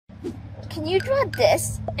Can you draw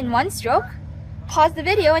this in one stroke? Pause the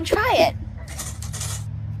video and try it.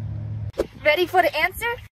 Ready for the answer?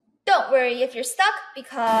 Don't worry if you're stuck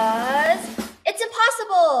because it's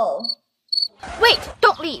impossible. Wait,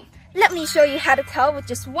 don't leave. Let me show you how to tell with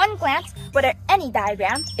just one glance whether any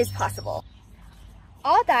diagram is possible.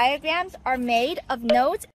 All diagrams are made of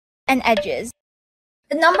nodes and edges.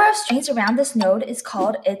 The number of strings around this node is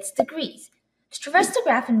called its degrees. To traverse the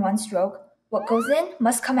graph in one stroke, what goes in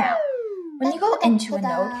must come out. When you go into a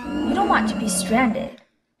node, you don't want to be stranded,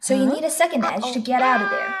 so you need a second edge to get out of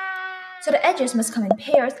there. So the edges must come in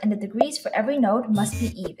pairs and the degrees for every node must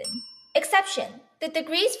be even. Exception: the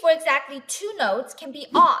degrees for exactly 2 nodes can be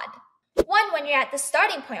odd. 1 when you're at the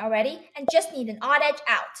starting point already and just need an odd edge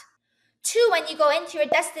out. 2 when you go into your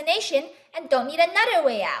destination and don't need another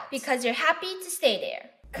way out because you're happy to stay there.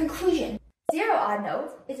 Conclusion: 0 odd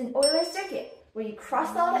nodes is an Euler circuit where you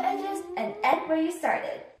cross all the edges and end where you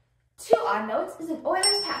started. 2 odd nodes is an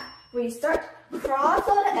Euler's path where you start, cross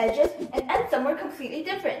all the edges, and end somewhere completely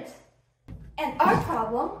different. And our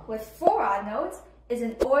problem with 4 odd nodes is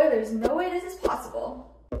an Euler's no way this is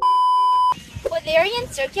possible.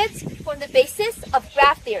 Eulerian circuits form the basis of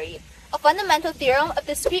graph theory, a fundamental theorem of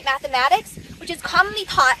discrete mathematics which is commonly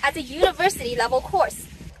taught as a university-level course.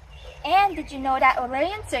 And did you know that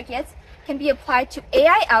Eulerian circuits can be applied to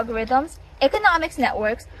AI algorithms, economics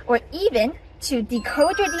networks, or even to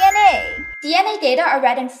decode your DNA? DNA data are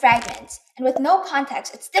read in fragments, and with no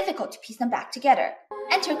context, it's difficult to piece them back together.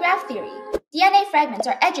 Enter graph theory. DNA fragments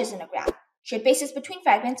are edges in a graph. Shared bases between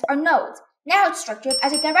fragments are nodes. Now it's structured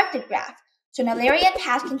as a directed graph, so an Eulerian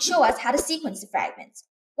path can show us how to sequence the fragments,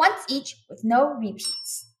 once each with no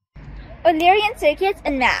repeats. Eulerian circuits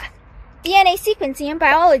and math, DNA sequencing and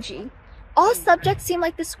biology. All subjects seem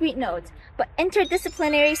like discrete nodes, but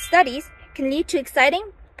interdisciplinary studies can lead to exciting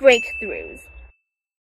breakthroughs.